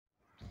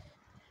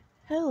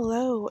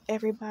Hello,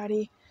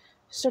 everybody.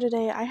 So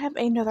today I have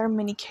another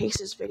mini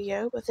cases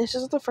video, but this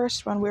is the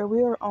first one where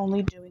we are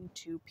only doing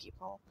two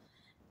people.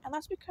 And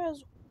that's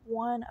because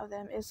one of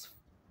them is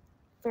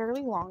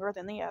fairly longer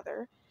than the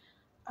other.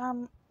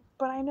 Um,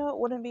 but I know it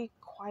wouldn't be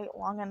quite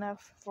long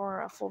enough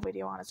for a full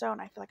video on its own.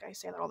 I feel like I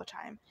say that all the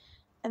time.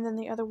 And then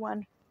the other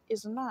one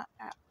is not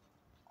at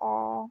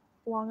all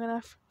long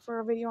enough for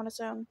a video on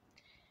its own.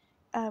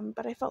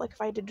 But I felt like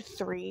if I did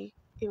three,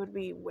 it would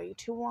be way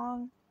too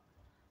long.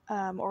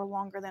 Or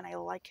longer than I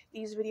like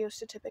these videos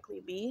to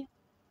typically be.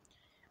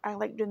 I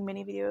like doing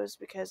mini videos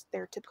because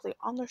they're typically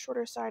on the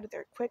shorter side,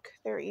 they're quick,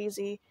 they're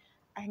easy,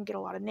 I can get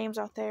a lot of names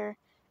out there,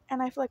 and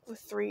I feel like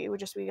with three it would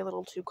just be a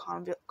little too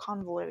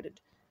convoluted.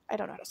 I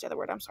don't know how to say the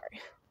word, I'm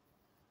sorry.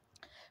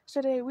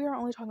 So today we are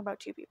only talking about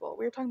two people.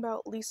 We are talking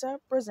about Lisa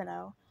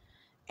Briseno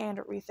and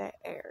Retha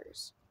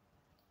Heirs.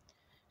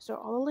 So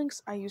all the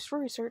links I use for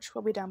research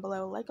will be down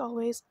below like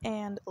always,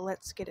 and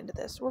let's get into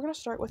this. We're going to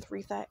start with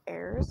Retha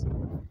Heirs.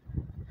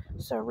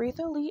 So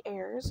Retha Lee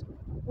Heirs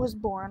was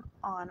born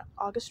on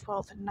August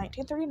 12th,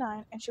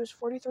 1939, and she was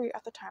 43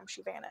 at the time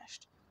she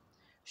vanished.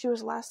 She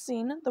was last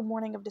seen the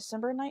morning of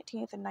December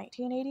 19th,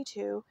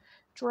 1982,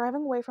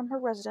 driving away from her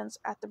residence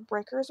at the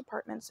Breakers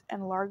Apartments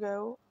in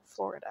Largo,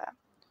 Florida.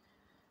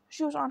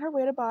 She was on her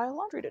way to buy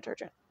laundry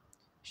detergent.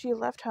 She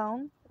left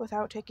home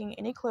without taking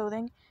any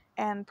clothing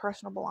and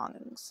personal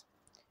belongings.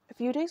 A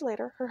few days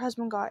later, her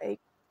husband got a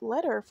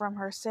letter from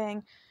her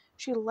saying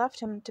she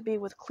left him to be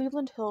with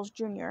Cleveland Hills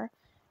Jr.,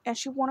 and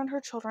she wanted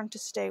her children to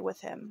stay with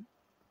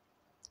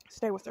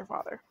their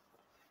father.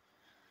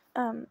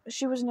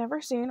 She was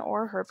never seen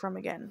or heard from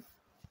again.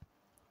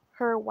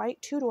 Her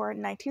white two-door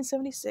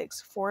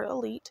 1976 Ford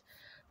Elite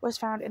was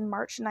found in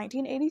March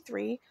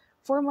 1983,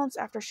 4 months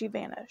after she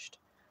vanished.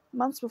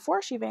 Months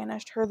before she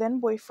vanished, her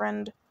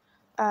then-boyfriend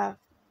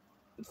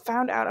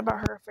found out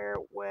about her affair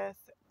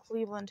with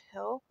Cleveland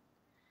Hill,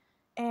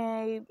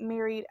 a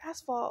married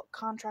asphalt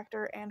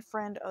contractor and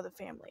friend of the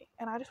family.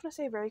 And I just want to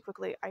say very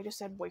quickly, I just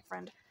said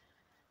boyfriend.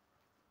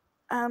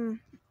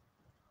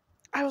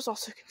 I was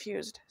also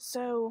confused.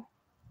 So,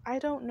 I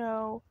don't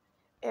know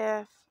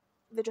if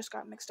they just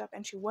got mixed up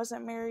and she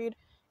wasn't married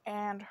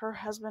and her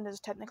husband is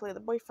technically the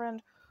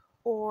boyfriend,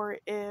 or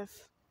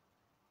if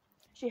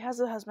she has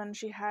a husband,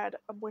 she had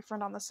a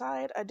boyfriend on the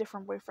side, a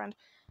different boyfriend,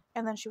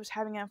 and then she was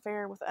having an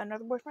affair with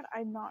another boyfriend.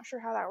 I'm not sure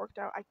how that worked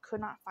out. I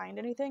could not find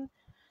anything.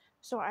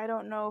 So I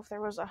don't know if there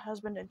was a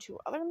husband and two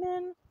other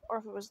men, or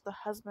if it was the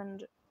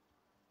husband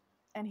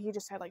and he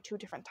just had like two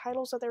different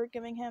titles that they were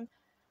giving him.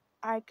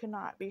 I could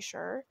not be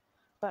sure,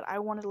 but I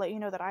wanted to let you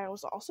know that I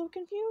was also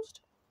confused.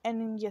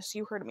 And yes,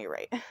 you heard me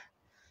right.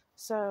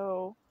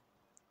 So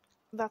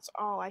that's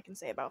all I can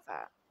say about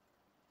that.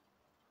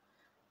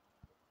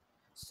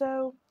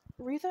 So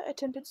Retha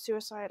attempted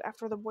suicide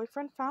after the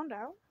boyfriend found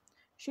out.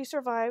 She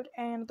survived,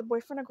 and the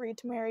boyfriend agreed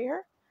to marry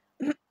her.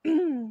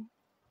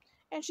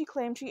 And she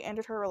claimed she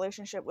ended her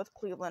relationship with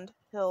Cleveland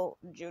Hill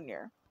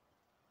Jr.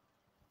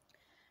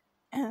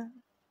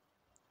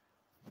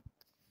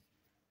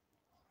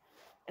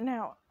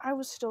 Now, I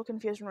was still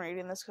confused when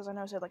reading this because I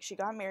know it said like she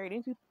got married,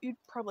 and you'd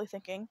probably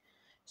thinking,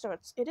 so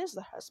it is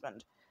the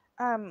husband.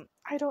 I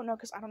don't know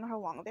because I don't know how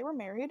long they were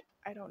married.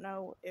 I don't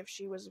know if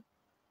she was.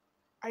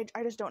 I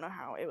just don't know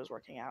how it was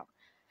working out.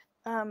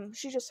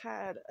 She just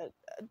had a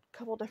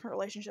couple different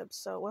relationships,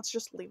 so let's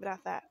just leave it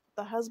at that.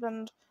 The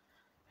husband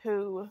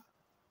who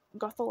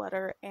got the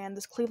letter and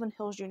this Cleveland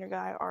Hills Jr.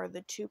 guy are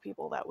the two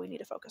people that we need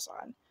to focus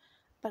on.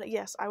 But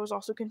yes, I was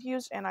also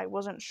confused and I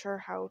wasn't sure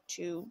how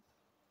to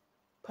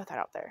put that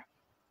out there.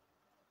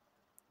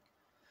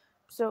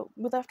 So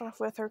we left off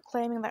with her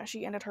claiming that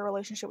she ended her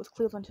relationship with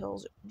Cleveland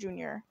Hills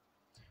Jr.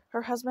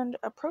 Her husband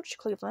approached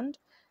Cleveland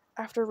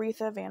after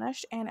Retha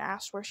vanished and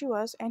asked where she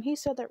was, and he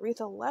said that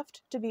Retha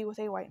left to be with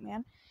a white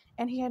man,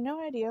 and he had no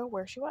idea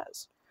where she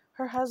was.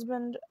 Her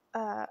husband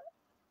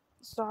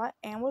sought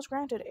and was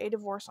granted a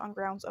divorce on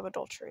grounds of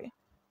adultery.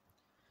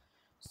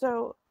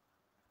 So,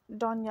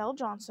 Donielle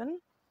Johnson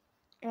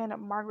and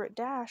Margaret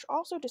Dash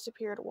also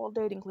disappeared while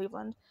dating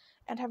Cleveland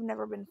and have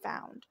never been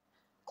found.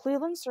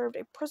 Cleveland served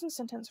a prison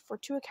sentence for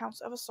 2 accounts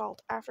of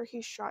assault after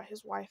he shot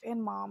his wife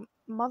and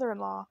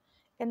mother-in-law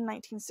in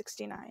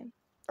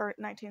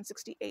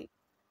 1968.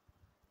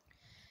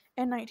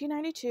 In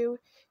 1992,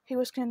 he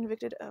was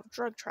convicted of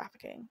drug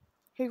trafficking.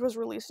 He was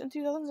released in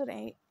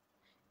 2008,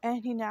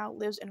 and he now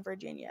lives in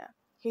Virginia.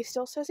 He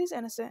still says he's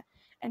innocent,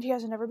 and he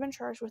has never been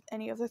charged with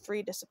any of the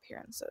 3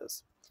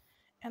 disappearances.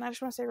 And I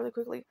just want to say really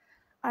quickly,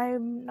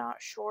 I'm not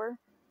sure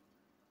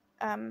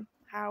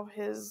how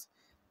his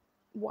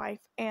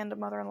wife and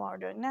mother-in-law are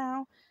doing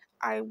now.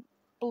 I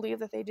believe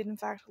that they did in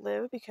fact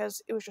live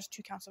because it was just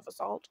 2 counts of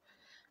assault.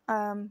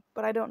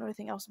 But I don't know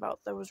anything else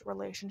about those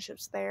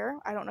relationships there.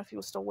 I don't know if he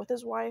was still with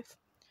his wife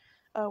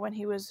when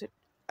he was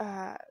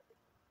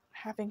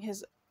having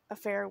his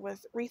affair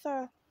with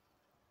Retha.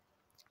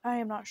 I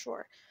am not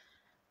sure.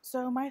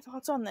 So my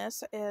thoughts on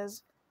this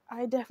is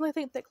I definitely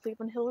think that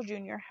Cleveland Hill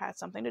Jr. had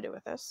something to do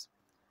with this.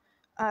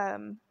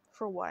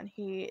 For one,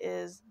 he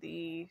is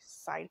the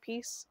side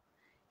piece.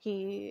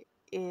 He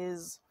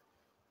is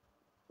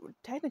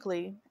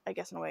technically, I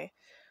guess in a way,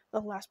 the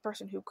last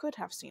person who could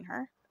have seen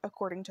her,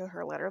 according to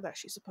her letter that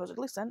she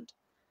supposedly sent.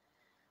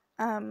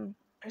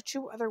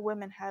 Two other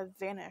women have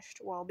vanished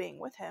while being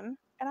with him,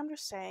 and I'm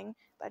just saying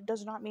that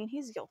does not mean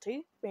he's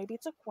guilty. Maybe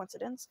it's a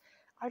coincidence.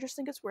 I just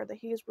think it's weird that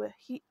he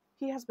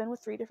has been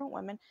with 3 different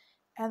women,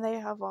 and they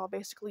have all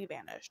basically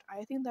vanished.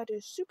 I think that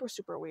is super,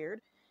 super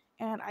weird,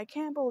 and I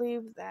can't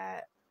believe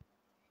that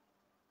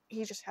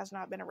he just has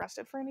not been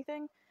arrested for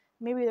anything.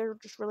 Maybe there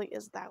just really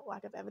is that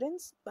lack of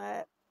evidence,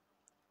 but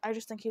I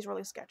just think he's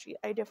really sketchy.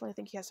 I definitely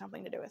think he has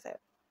something to do with it.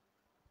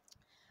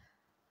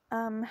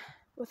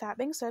 With that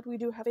being said, we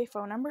do have a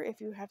phone number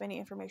if you have any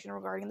information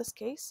regarding this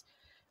case.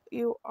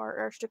 You are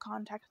urged to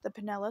contact the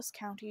Pinellas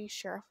County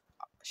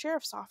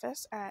Sheriff's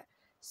Office at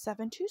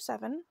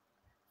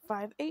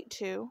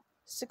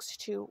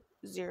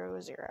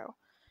 727-582-6200.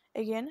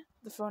 Again,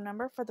 the phone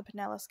number for the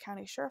Pinellas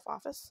County Sheriff's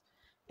Office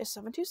is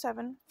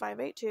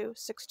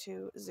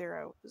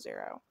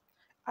 727-582-6200.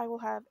 I will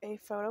have a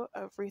photo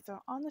of Retha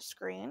on the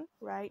screen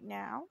right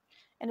now,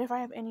 and if I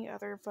have any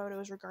other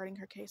photos regarding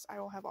her case,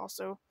 I will have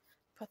also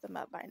put them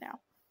up by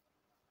now.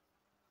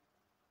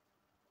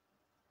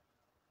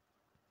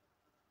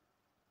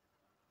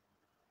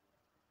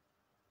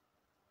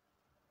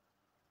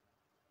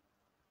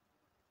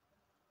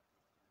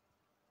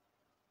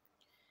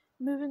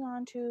 Moving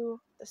on to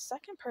the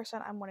second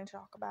person I'm wanting to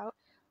talk about,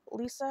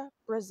 Lisa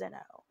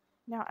Briseno.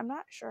 Now, I'm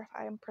not sure if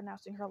I am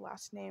pronouncing her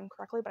last name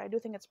correctly, but I do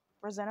think it's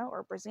Briseno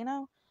or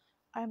Briseno.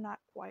 I'm not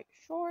quite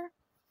sure.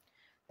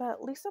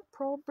 But Lisa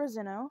Pearl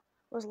Briseno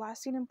was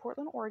last seen in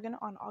Portland, Oregon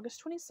on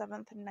August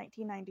 27th,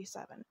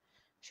 1997.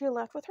 She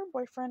left with her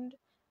boyfriend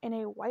in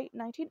a white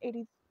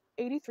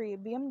 1983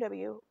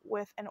 BMW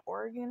with an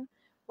Oregon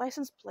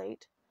license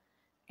plate,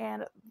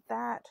 and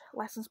that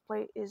license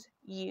plate is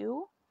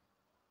U,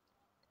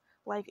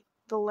 like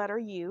the letter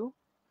U,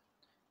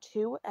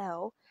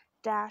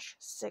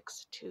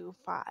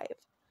 2L-625,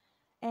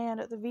 and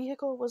the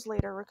vehicle was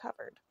later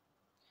recovered.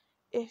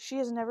 She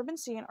has never been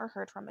seen or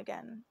heard from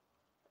again.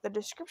 The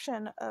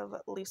description of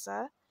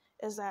Lisa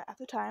is that at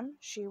the time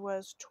she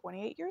was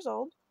 28 years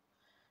old.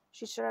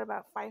 She stood at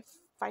about 5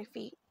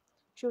 feet.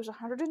 She was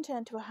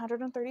 110 to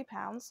 130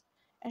 pounds,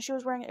 and she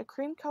was wearing a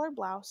cream-colored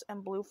blouse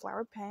and blue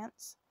flowered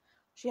pants.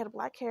 She had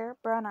black hair,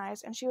 brown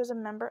eyes, and she was a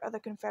member of the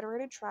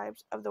Confederated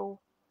Tribes of the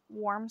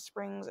Warm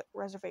Springs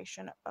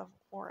Reservation of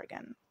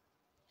Oregon.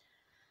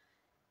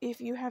 If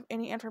you have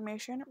any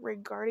information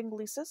regarding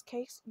Lisa's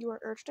case, you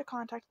are urged to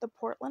contact the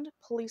Portland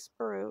Police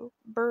Bureau.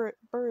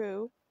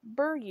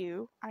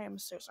 I am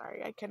so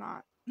sorry, I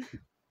cannot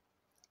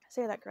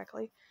say that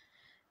correctly.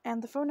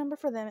 And the phone number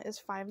for them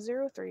is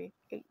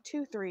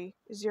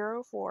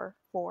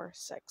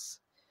 503-823-0446.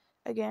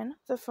 Again,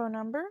 the phone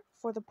number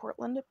for the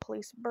Portland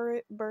Police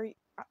Bureau,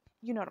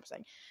 you know what I'm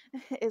saying,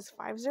 is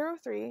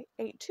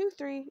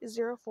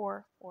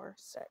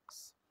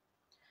 503-823-0446.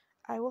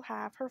 I will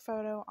have her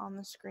photo on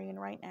the screen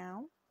right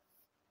now.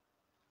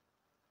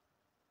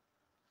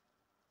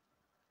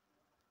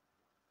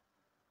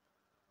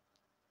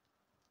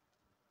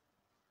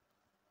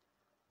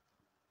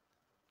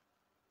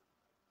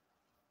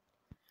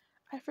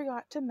 I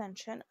forgot to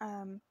mention,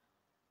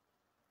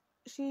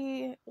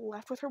 she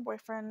left with her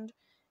boyfriend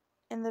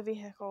in the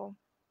vehicle,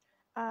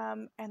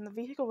 and the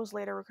vehicle was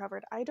later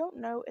recovered. I don't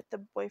know if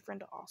the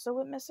boyfriend also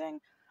went missing.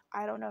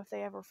 I don't know if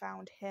they ever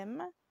found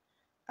him.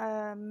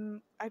 I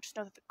just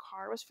know that the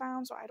car was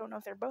found, so I don't know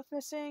if they're both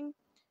missing.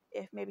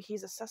 If maybe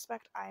he's a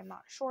suspect, I'm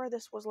not sure.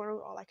 This was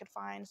literally all I could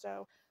find,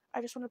 so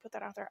I just want to put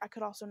that out there. I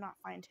could also not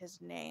find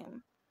his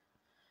name.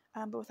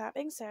 But with that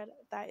being said,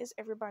 that is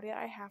everybody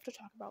I have to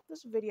talk about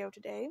this video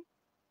today.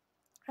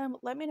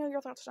 Let me know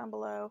your thoughts down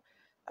below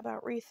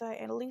about Retha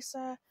and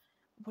Lisa.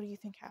 What do you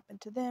think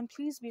happened to them?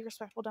 Please be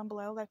respectful down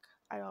below, like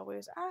I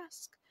always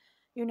ask.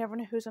 You never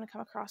know who's going to come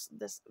across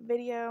this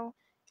video.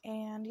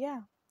 And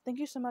yeah, thank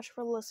you so much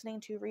for listening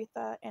to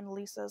Retha and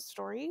Lisa's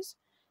stories.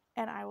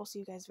 And I will see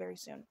you guys very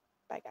soon.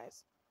 Bye,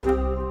 guys.